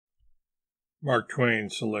Mark Twain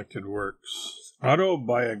Selected Works.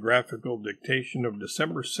 Autobiographical Dictation of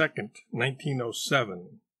December 2nd,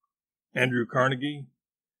 1907. Andrew Carnegie,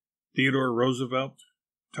 Theodore Roosevelt,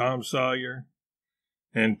 Tom Sawyer,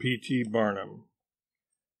 and P.T. Barnum.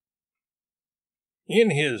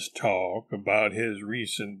 In his talk about his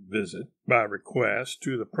recent visit by request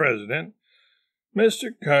to the President, Mr.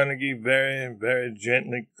 Carnegie very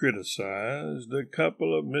gently criticized a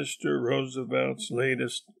couple of Mr. Roosevelt's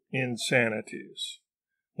latest insanities.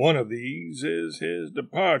 One of these is his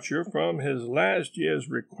departure from his last year's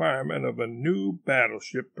requirement of a new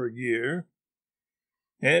battleship per year,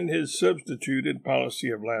 and his substituted policy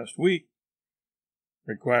of last week,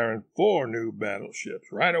 requiring 4 new battleships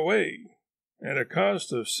right away at a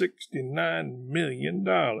cost of $69 million.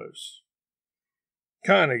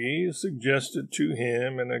 Carnegie suggested to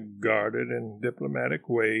him in a guarded and diplomatic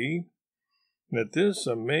way that this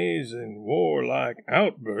amazing warlike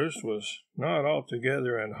outburst was not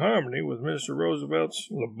altogether in harmony with Mr. Roosevelt's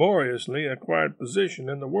laboriously acquired position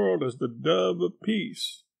in the world as the dove of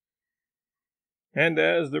peace, and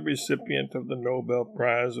as the recipient of the Nobel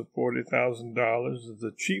Prize of $40,000 as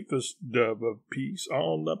the chiefest dove of peace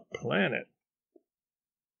on the planet.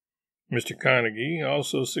 Mr. Carnegie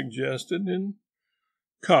also suggested in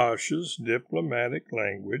cautious diplomatic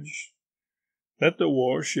language that the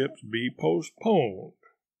warships be postponed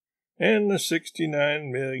and the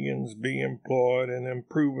 $69 million be employed in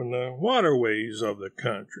improving the waterways of the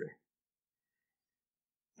country.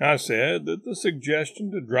 I said that the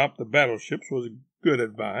suggestion to drop the battleships was good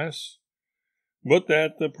advice, but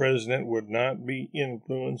that the President would not be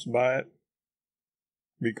influenced by it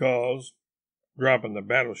because dropping the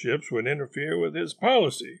battleships would interfere with his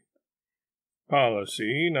policy.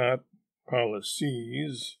 Policy, not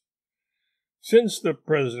policies, since the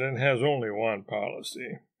President has only one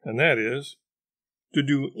policy, and that is to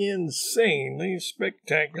do insanely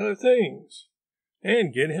spectacular things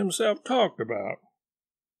and get himself talked about.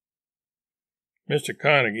 Mr.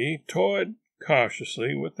 Carnegie toyed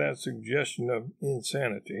cautiously with that suggestion of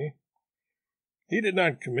insanity. He did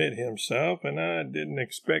not commit himself, and I didn't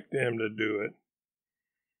expect him to do it.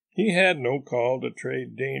 He had no call to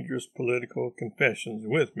trade dangerous political confessions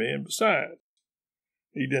with me, and besides,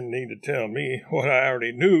 he didn't need to tell me what I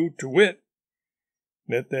already knew, to wit,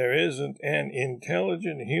 that there isn't an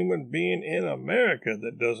intelligent human being in America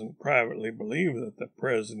that doesn't privately believe that the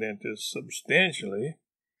President is substantially,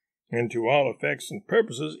 and to all effects and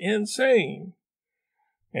purposes, insane,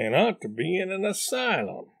 and ought to be in an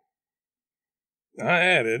asylum. I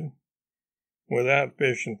added, without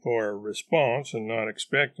fishing for a response and not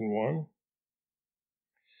expecting one,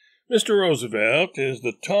 Mr. Roosevelt is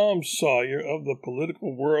the Tom Sawyer of the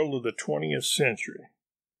political world of the 20th century,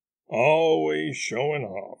 always showing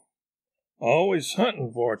off, always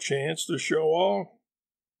hunting for a chance to show off.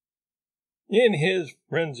 In his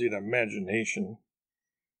frenzied imagination,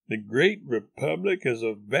 the great republic is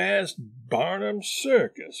a vast Barnum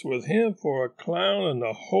circus with him for a clown and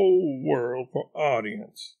the whole world for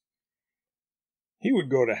audience. He would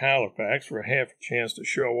go to Halifax for half a chance to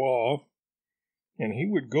show off, and he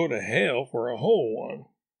would go to hell for a whole one.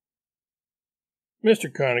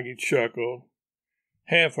 Mr. Carnegie chuckled,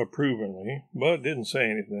 half approvingly, but didn't say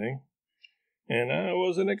anything, and I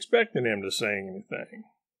wasn't expecting him to say anything.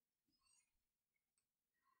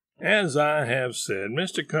 As I have said,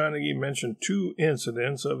 Mr. Carnegie mentioned 2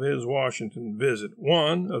 incidents of his Washington visit.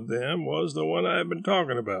 One of them was the one I have been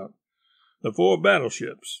talking about, the 4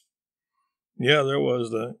 battleships. The other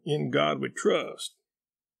was the In God We Trust.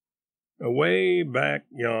 Away back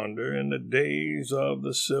yonder in the days of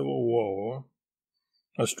the Civil War,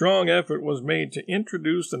 a strong effort was made to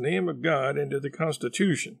introduce the name of God into the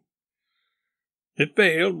Constitution. It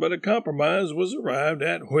failed, but a compromise was arrived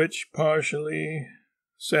at which partially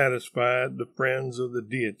satisfied the friends of the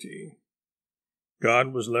deity.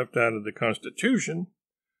 God was left out of the Constitution,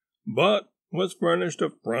 but was furnished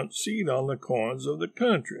a front seat on the coins of the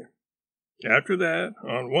country. After that,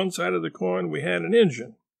 on one side of the coin we had an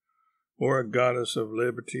engine, or a goddess of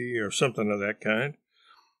liberty, or something of that kind,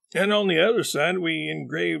 and on the other side we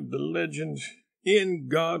engraved the legend, In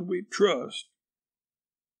God We Trust.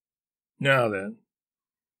 Now then,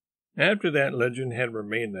 after that legend had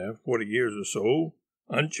remained there 40 years or so,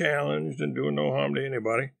 unchallenged and doing no harm to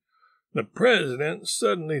anybody, the President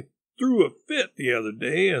suddenly threw a fit the other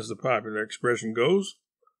day, as the popular expression goes,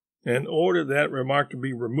 and ordered that remark to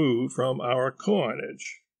be removed from our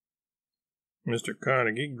coinage. Mr.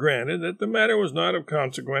 Carnegie granted that the matter was not of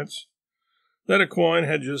consequence, that a coin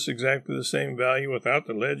had just exactly the same value without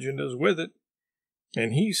the legend as with it,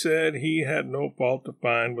 and he said he had no fault to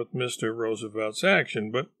find with Mr. Roosevelt's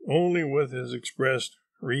action, but only with his expressed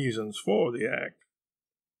reasons for the act.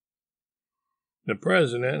 The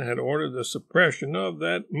president had ordered the suppression of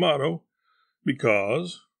that motto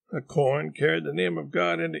because a coin carried the name of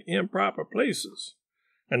God into improper places,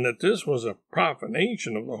 and that this was a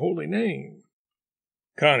profanation of the holy name.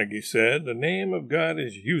 Carnegie said the name of God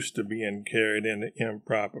is used to being carried into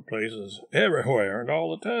improper places everywhere and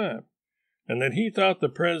all the time, and that he thought the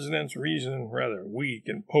president's reasoning rather weak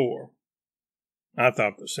and poor. I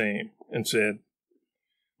thought the same, and said,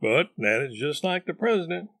 "But that is just like the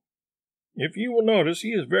president. If you will notice,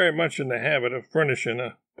 he is very much in the habit of furnishing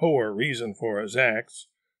a poor reason for his acts,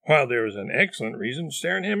 while there is an excellent reason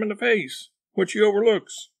staring him in the face, which he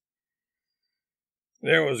overlooks."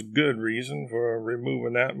 There was good reason for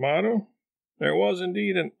removing that motto. There was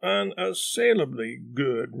indeed an unassailably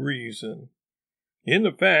good reason, in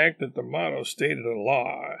the fact that the motto stated a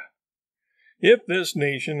lie. If this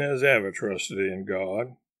nation has ever trusted in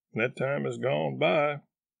God, that time has gone by.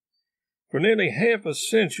 For nearly half a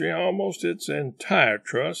century, almost its entire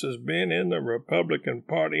trust has been in the Republican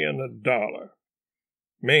Party and the dollar,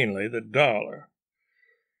 mainly the dollar.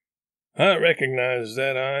 I recognize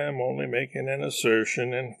that I am only making an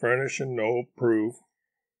assertion and furnishing no proof.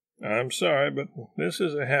 I'm sorry, but this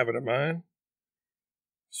is a habit of mine.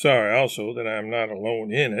 Sorry also that I am not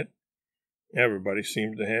alone in it. Everybody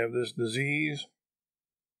seems to have this disease.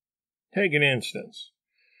 Take an instance.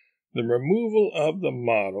 The removal of the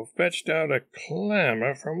motto fetched out a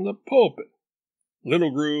clamor from the pulpit.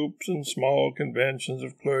 Little groups and small conventions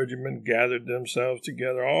of clergymen gathered themselves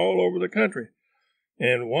together all over the country,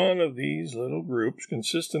 and one of these little groups,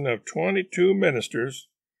 consisting of 22 ministers,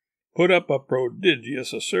 put up a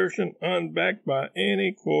prodigious assertion unbacked by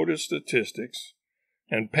any quoted statistics,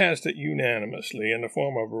 and passed it unanimously in the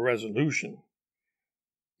form of a resolution.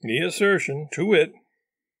 The assertion, to wit,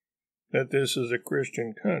 that this is a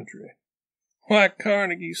Christian country. Why,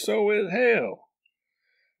 Carnegie, so is hell.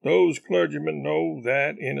 Those clergymen know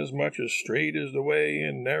that, inasmuch as straight is the way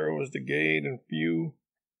and narrow is the gate, and few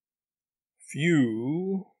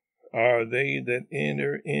are they that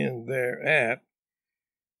enter in thereat,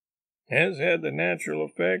 has had the natural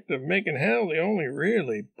effect of making hell the only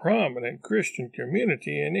really prominent Christian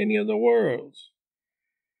community in any of the worlds.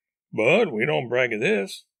 But we don't brag of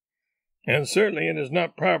this, and certainly it is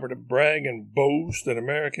not proper to brag and boast that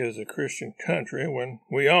America is a Christian country when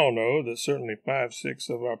we all know that certainly 5/6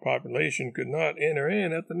 of our population could not enter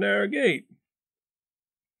in at the narrow gate.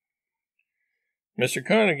 Mr.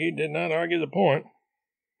 Carnegie did not argue the point,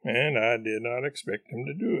 and I did not expect him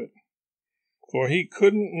to do it, for he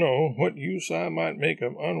couldn't know what use I might make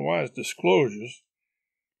of unwise disclosures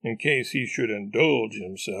in case he should indulge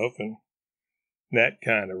himself in that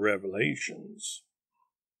kind of revelations.